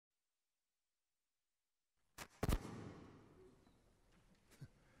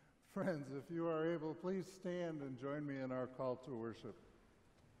Friends, if you are able, please stand and join me in our call to worship.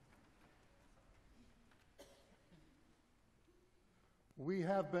 We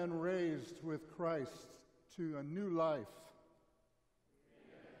have been raised with Christ to a new life.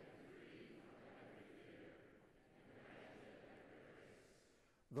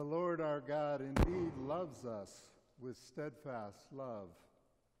 The Lord our God indeed loves us with steadfast love.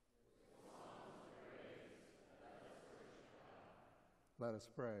 Let us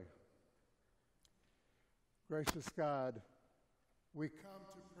pray. Gracious God, we come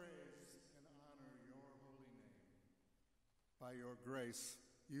to praise and honor your holy name. By your grace,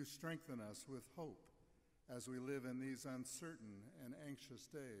 you strengthen us with hope as we live in these uncertain and anxious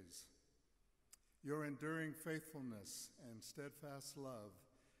days. Your enduring faithfulness and steadfast love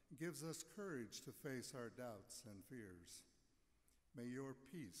gives us courage to face our doubts and fears. May your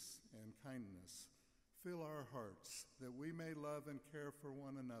peace and kindness fill our hearts that we may love and care for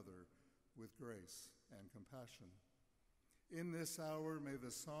one another with grace and compassion. In this hour, may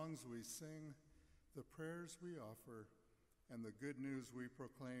the songs we sing, the prayers we offer, and the good news we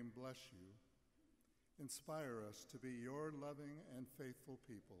proclaim bless you. Inspire us to be your loving and faithful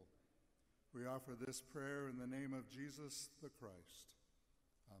people. We offer this prayer in the name of Jesus the Christ.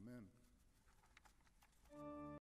 Amen.